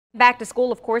Back to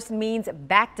school, of course, means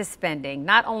back to spending,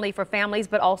 not only for families,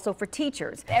 but also for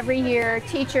teachers. Every year,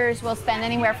 teachers will spend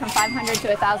anywhere from $500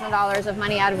 to $1,000 of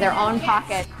money out of their own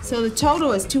pocket. So the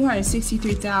total is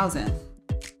 $263,000.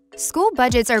 School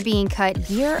budgets are being cut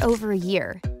year over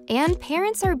year, and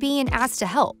parents are being asked to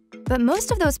help. But most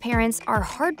of those parents are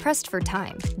hard-pressed for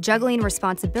time. Juggling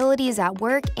responsibilities at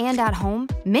work and at home,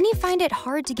 many find it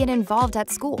hard to get involved at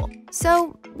school.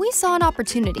 So we saw an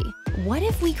opportunity. What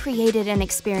if we created an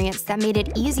experience that made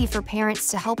it easy for parents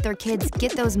to help their kids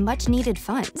get those much-needed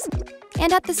funds?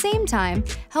 And at the same time,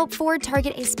 help Ford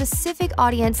target a specific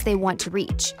audience they want to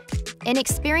reach. An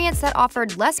experience that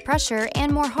offered less pressure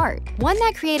and more heart. One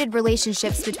that created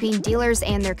relationships between dealers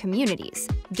and their communities,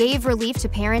 gave relief to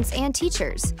parents and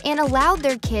teachers, and allowed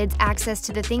their kids access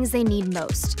to the things they need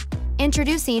most.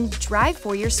 Introducing Drive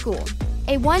for Your School,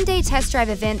 a one-day test drive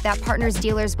event that partners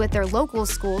dealers with their local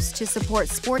schools to support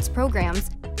sports programs,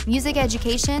 music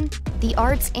education, the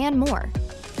arts, and more.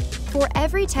 For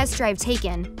every test drive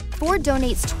taken, Ford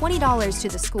donates $20 to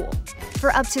the school, for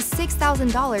up to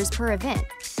 $6,000 per event.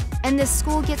 And this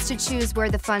school gets to choose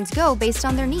where the funds go based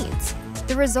on their needs.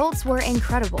 The results were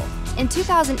incredible. In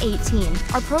 2018,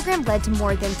 our program led to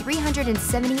more than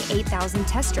 378,000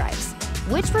 test drives,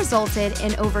 which resulted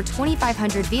in over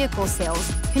 2,500 vehicle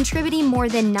sales, contributing more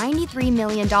than $93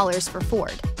 million for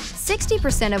Ford,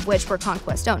 60% of which were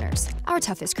Conquest owners, our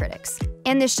toughest critics.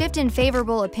 And the shift in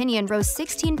favorable opinion rose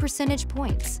 16 percentage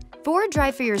points. Ford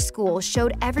Drive for Your School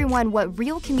showed everyone what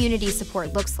real community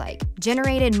support looks like,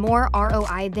 generated more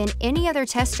ROI than any other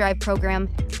test drive program,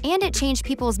 and it changed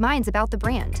people's minds about the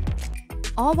brand.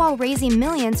 All while raising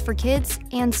millions for kids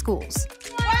and schools.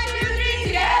 1, 2, 3,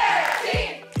 together!